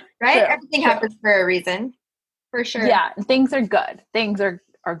 Right? True, Everything true. happens for a reason. For sure. Yeah, things are good. Things are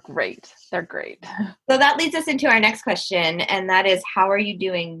great. They're great. So that leads us into our next question, and that is, how are you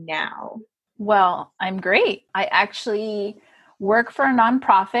doing now? Well, I'm great. I actually work for a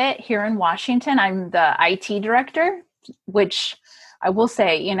nonprofit here in Washington. I'm the IT director, which I will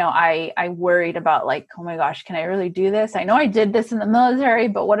say, you know, I worried about like, oh my gosh, can I really do this? I know I did this in the military,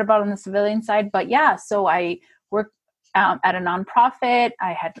 but what about on the civilian side? But yeah, so I work at a nonprofit.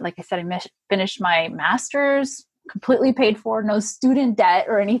 I had, like I said, I finished my master's, completely paid for, no student debt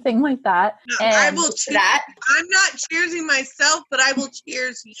or anything like that. No, And I will cheer. That I'm not cheersing myself, but I will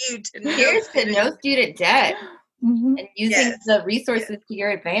cheers you to here's to no student debt Mhm. and using the resources to your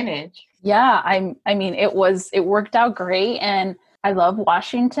advantage. Yeah, I mean, it worked out great, and I love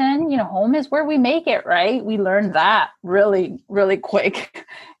Washington. You know, home is where we make it, right? We learned that really, really quick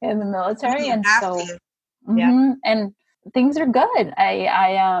in the military. You And have so, to. and things are good.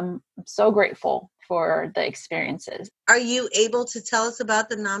 I am so grateful for the experiences. Are you able to tell us about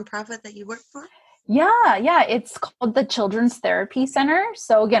the nonprofit that you work for? Yeah, it's called the Children's Therapy Center.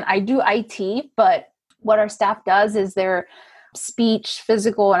 So again, I do IT, but what our staff does is they're speech,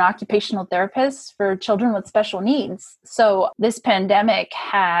 physical, and occupational therapists for children with special needs. So this pandemic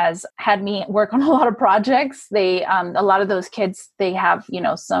has had me work on a lot of projects. A lot of those kids, they have, you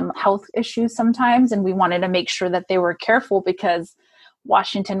know, some health issues sometimes, and we wanted to make sure that they were careful because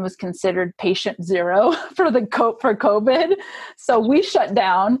Washington was considered patient zero for COVID. So we shut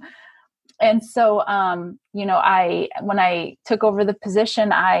down. And so, you know, when I took over the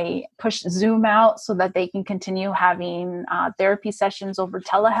position, I pushed Zoom out so that they can continue having therapy sessions over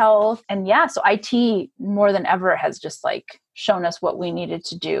telehealth. And yeah, so IT more than ever has just like shown us what we needed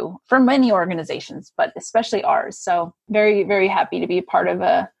to do for many organizations, but especially ours. So very, very happy to be a part of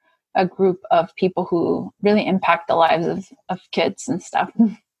a group of people who really impact the lives of kids and stuff.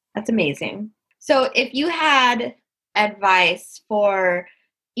 That's amazing. So if you had advice for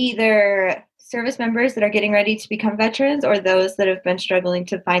either service members that are getting ready to become veterans or those that have been struggling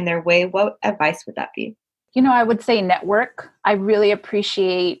to find their way, what advice would that be? You know, I would say network. I really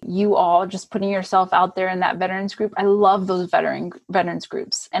appreciate you all just putting yourself out there in that veterans group. I love those veterans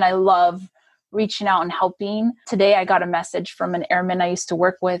groups, and I love reaching out and helping. Today, I got a message from an airman I used to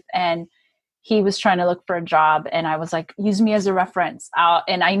work with, and he was trying to look for a job. And I was like, use me as a reference.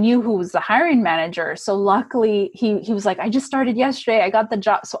 And I knew who was the hiring manager. So luckily he was like, I just started yesterday. I got the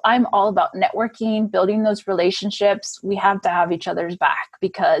job. So I'm all about networking, building those relationships. We have to have each other's back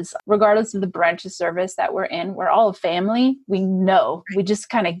because regardless of the branch of service that we're in, we're all a family. We know, we just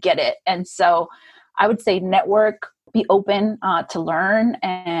kind of get it. And so I would say network, be open to learn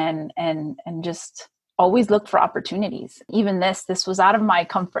and just always look for opportunities. Even this was out of my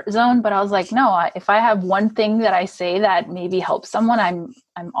comfort zone, but I was like, no, if I have one thing that I say that maybe helps someone, I'm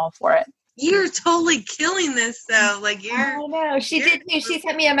all for it. You're totally killing this, though. Like I know. She did too. She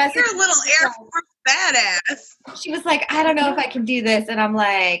sent me a message. You're a little Air Force badass. She was like, I don't know if I can do this. And I'm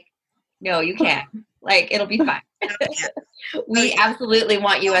like, no, you can't. Like, it'll be fine. We absolutely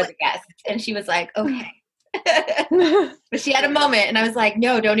want you as a guest. And she was like, okay. But she had a moment and I was like,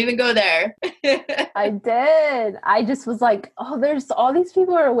 no, don't even go there. I did. I just was like, oh, there's all these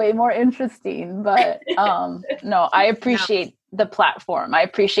people are way more interesting. But no, I appreciate the platform. I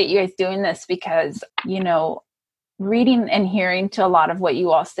appreciate you guys doing this because, you know, reading and hearing to a lot of what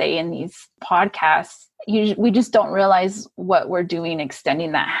you all say in these podcasts, we just don't realize what we're doing,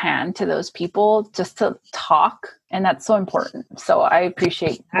 extending that hand to those people just to talk. And that's so important. So I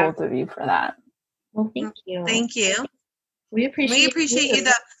appreciate both of you for that. Well, thank you. Thank you. We appreciate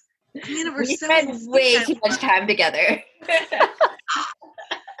you. We spent way too much time together.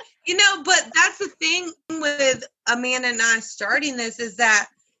 You know, but that's the thing with Amanda and I starting this is that,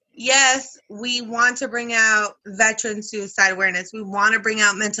 yes, we want to bring out veteran suicide awareness. We want to bring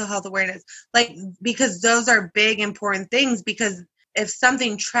out mental health awareness, like, because those are big, important things, because if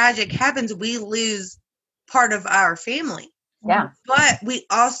something tragic happens, we lose part of our family. Yeah. But we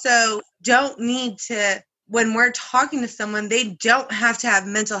also don't need to, when we're talking to someone, they don't have to have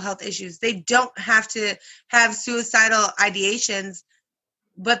mental health issues. They don't have to have suicidal ideations.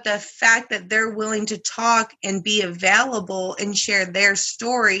 But the fact that they're willing to talk and be available and share their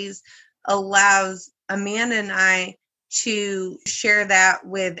stories allows Amanda and I to share that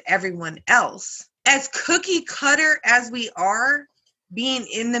with everyone else. As cookie cutter as we are being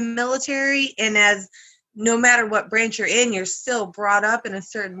in the military and as no matter what branch you're in, you're still brought up in a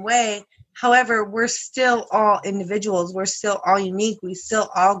certain way. However, we're still all individuals. We're still all unique. We still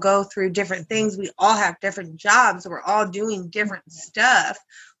all go through different things. We all have different jobs. We're all doing different stuff.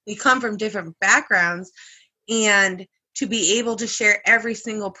 We come from different backgrounds. And to be able to share every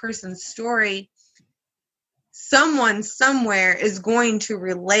single person's story, someone somewhere is going to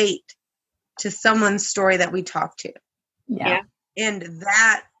relate to someone's story that we talk to. Yeah. And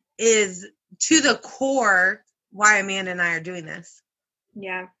that is to the core why Amanda and I are doing this.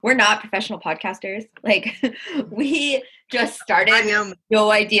 Yeah. We're not professional podcasters. Like, we just started I know. with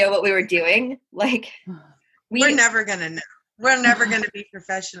no idea what we were doing. Like, We're never going to know. We're never going to be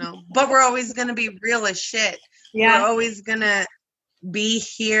professional, but we're always going to be real as shit. Yeah. We're always going to be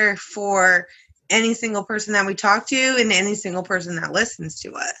here for any single person that we talk to and any single person that listens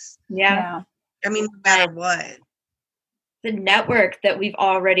to us. Yeah. I mean, no matter what. The network that we've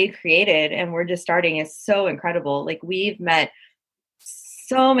already created and we're just starting is so incredible. Like, we've met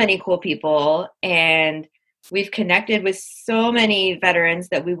so many cool people and we've connected with so many veterans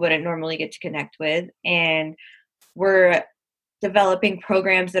that we wouldn't normally get to connect with. And we're developing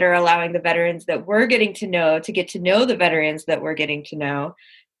programs that are allowing the veterans that we're getting to know to get to know the veterans that we're getting to know.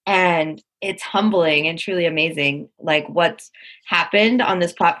 And it's humbling and truly amazing, like what's happened on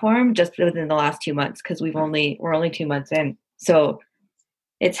this platform just within the last 2 months, because we're only 2 months in. So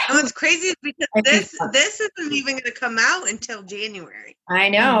it's crazy because this isn't even going to come out until January. I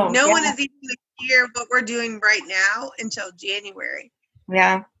know. No one is even going to hear what we're doing right now until January.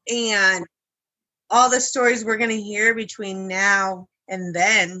 Yeah. And all the stories we're going to hear between now and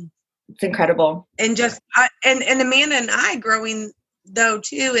then. It's incredible. And just and Amanda and I growing though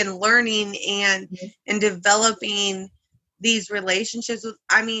too, and learning and developing these relationships with,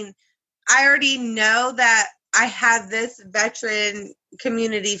 I mean, I already know that I have this veteran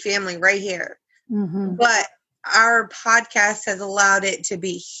community family right here, but our podcast has allowed it to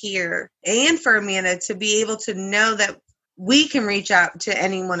be here, and for Amanda to be able to know that we can reach out to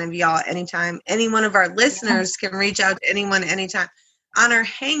any one of y'all anytime. Any one of our listeners can reach out to anyone anytime on our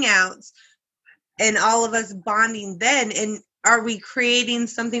hangouts, and all of us bonding then. And are we creating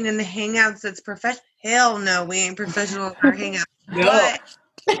something in the hangouts that's professional? Hell no, we ain't professional in our hangouts. No.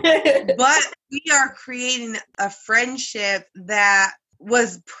 But we are creating a friendship that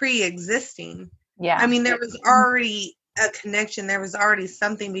was pre-existing. Yeah. I mean, there was already a connection. There was already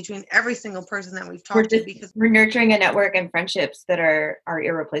something between every single person that we've talked to, because we're nurturing a network and friendships that are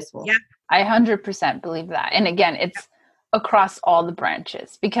irreplaceable. Yeah. I 100% believe that. And again, it's across all the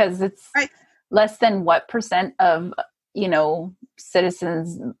branches, because it's less than what percent of,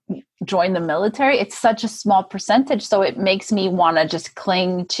 citizens join the military. It's such a small percentage. So it makes me want to just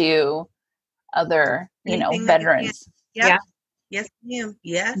cling to other, veterans. Yeah. Yes, ma'am.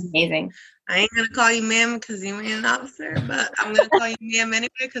 Yes. Amazing. I ain't going to call you ma'am because you ain't an officer, but I'm going to call you ma'am anyway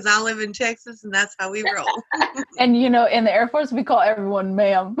because I live in Texas and that's how we roll. And, in the Air Force, we call everyone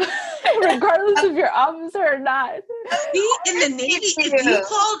ma'am, regardless if you're officer or not. See, in the Navy, if you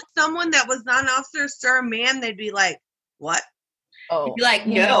called someone that was not an officer, sir, ma'am, they'd be like, what? Oh, you'd be like,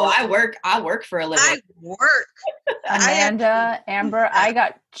 no, I work for a living. I work. Amanda, Amber, I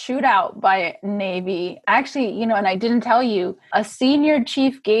got chewed out by Navy. Actually, and I didn't tell you, a senior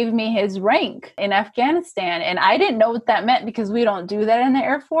chief gave me his rank in Afghanistan. And I didn't know what that meant because we don't do that in the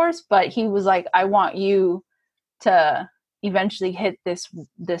Air Force. But he was like, I want you to eventually hit this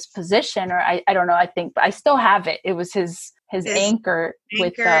position. Or I don't know, I think, but I still have it. It was his anchor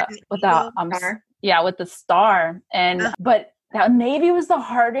with the star. Yeah, with the star. And but that Navy was the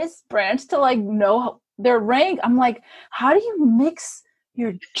hardest branch to know their rank. I'm like, how do you mix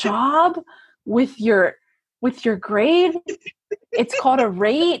your job with your grade? It's called a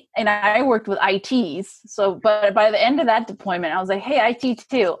rate. And I worked with ITs. So, but by the end of that deployment, I was like, hey,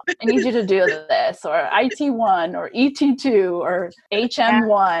 IT2, I need you to do this, or IT1 or ET2 or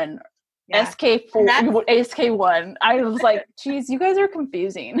HM1. Yeah. SK1. I was like, geez, you guys are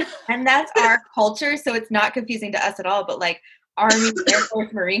confusing. And that's our culture. So it's not confusing to us at all. But Army, Air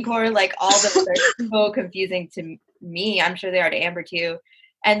Force, Marine Corps, all those are so confusing to me. I'm sure they are to Amber too.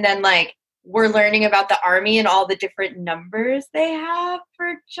 And then we're learning about the Army and all the different numbers they have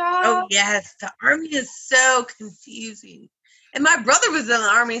for jobs. Oh yes, the Army is so confusing. And my brother was in the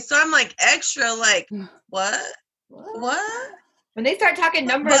Army, so I'm extra what? When they start talking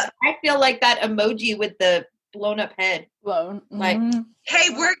numbers, I feel like that emoji with the blown up head. Blown. Hey,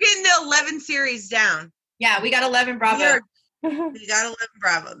 we're getting the 11 series down. Yeah, we got 11 Bravo. We got 11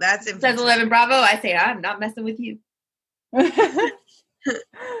 Bravo. That's it. Says 11 Bravo. I say, I'm not messing with you.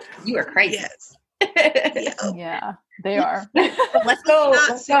 You are crazy. Yes. Yeah, they are. Let's go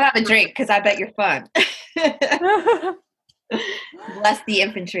have a drink because I bet you're fun. Bless the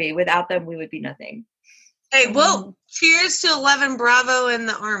infantry. Without them, we would be nothing. Hey, well, cheers to 11 Bravo and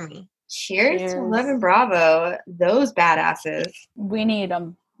the Army. Cheers to 11 Bravo. Those badasses. We need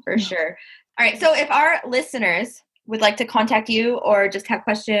them. For sure. All right. So if our listeners would like to contact you or just have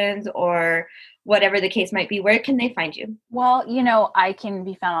questions or whatever the case might be, where can they find you? Well, I can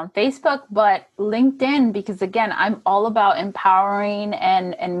be found on Facebook, but LinkedIn, because again, I'm all about empowering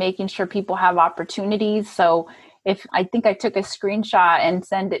and making sure people have opportunities. So I think I took a screenshot and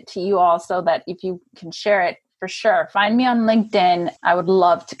send it to you all so that if you can share it, for sure. Find me on LinkedIn. I would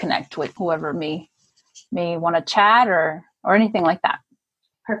love to connect with whoever may want to chat or anything like that.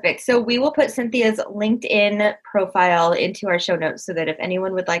 Perfect. So we will put Cynthia's LinkedIn profile into our show notes so that if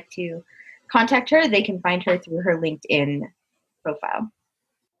anyone would like to contact her, they can find her through her LinkedIn profile.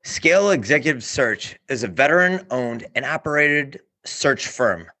 Scale Executive Search is a veteran-owned and operated search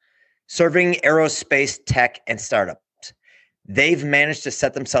firm serving aerospace, tech, and startups. They've managed to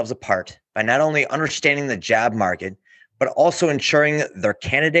set themselves apart by not only understanding the job market, but also ensuring their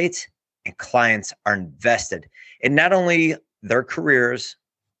candidates and clients are invested in not only their careers,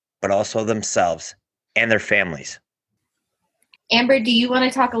 but also themselves and their families. Amber, do you want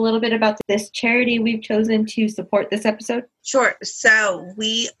to talk a little bit about this charity we've chosen to support this episode? Sure. So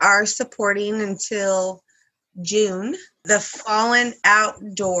we are supporting until June the Fallen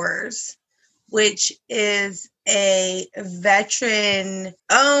Outdoors, which is a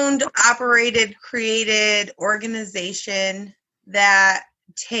veteran-owned, operated, created organization that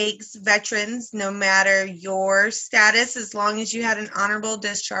takes veterans, no matter your status, as long as you had an honorable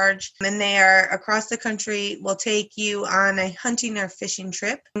discharge, and they are across the country, will take you on a hunting or fishing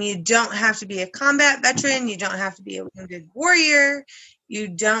trip. You don't have to be a combat veteran. You don't have to be a wounded warrior. You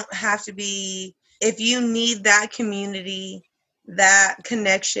don't have to be, if you need that community, that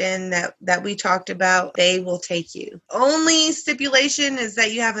connection that we talked about, they will take you. Only stipulation is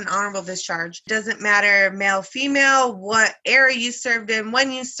that you have an honorable discharge. Doesn't matter male, female, what era you served in,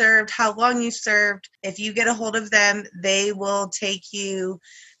 when you served, how long you served. If you get a hold of them, they will take you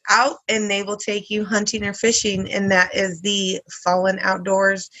out and they will take you hunting or fishing, and that is the Fallen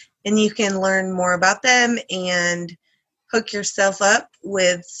Outdoors. And you can learn more about them and hook yourself up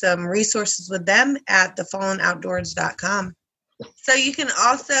with some resources with them at thefallenoutdoors.com. So you can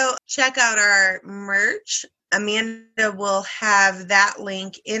also check out our merch. Amanda will have that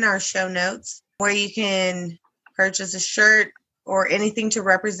link in our show notes where you can purchase a shirt or anything to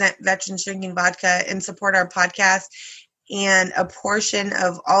represent Veterans Drinking Vodka and support our podcast. And a portion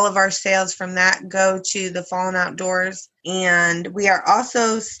of all of our sales from that go to the Fallen Outdoors. And we are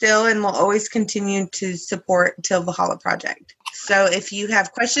also still and will always continue to support Till Valhalla Project. So if you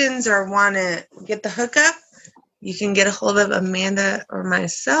have questions or want to get the hookup, you can get a hold of Amanda or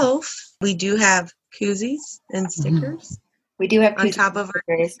myself. We do have koozies and stickers. We do have on koozies top of our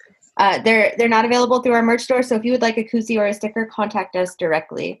stickers. They're not available through our merch store, so if you would like a koozie or a sticker, contact us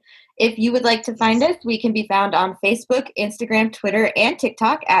directly. If you would like to find us, we can be found on Facebook, Instagram, Twitter, and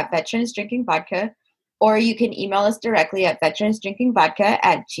TikTok at Veterans Drinking Vodka, or you can email us directly at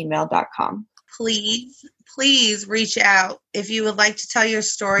veteransdrinkingvodka@gmail.com. Please reach out if you would like to tell your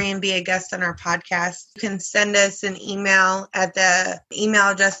story and be a guest on our podcast. You can send us an email at the email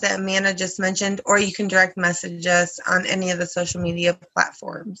address that Amanda just mentioned, or you can direct message us on any of the social media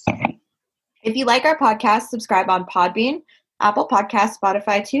platforms. If you like our podcast, subscribe on Podbean, Apple Podcasts,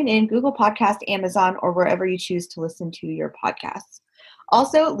 Spotify, TuneIn, Google Podcast, Amazon, or wherever you choose to listen to your podcasts.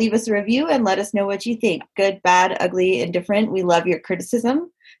 Also, leave us a review and let us know what you think. Good, bad, ugly, indifferent. We love your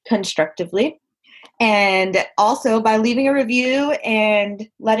criticism constructively. And also, by leaving a review and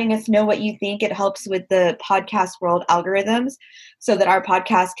letting us know what you think, it helps with the podcast world algorithms so that our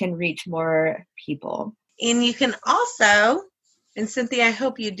podcast can reach more people. And you can also, and Cynthia, I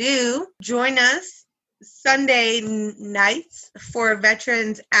hope you do, join us Sunday nights for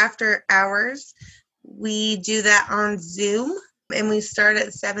Veterans After Hours. We do that on Zoom, and we start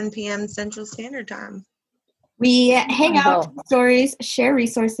at 7 p.m. Central Standard Time. We hang out, tell stories, share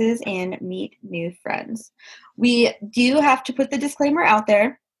resources, and meet new friends. We do have to put the disclaimer out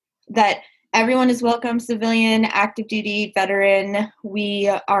there that everyone is welcome, civilian, active duty, veteran.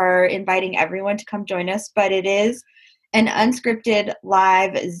 We are inviting everyone to come join us, but it is an unscripted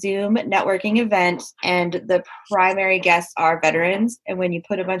live Zoom networking event, and the primary guests are veterans. And when you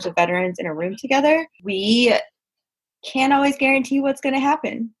put a bunch of veterans in a room together, we can't always guarantee what's going to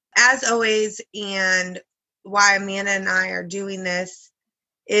happen. As always, and why Amanda and I are doing this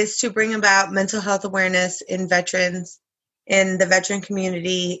is to bring about mental health awareness in veterans in the veteran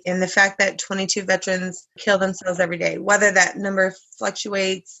community, and the fact that 22 veterans kill themselves every day. Whether that number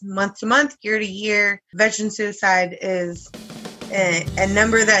fluctuates month to month, year to year, veteran suicide is a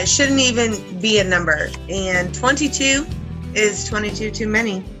number that shouldn't even be a number. And 22 is 22 too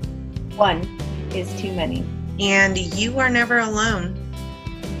many. 1 is too many. And you are never alone.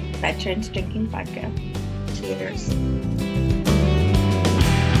 Veterans drinking vodka. Cheers.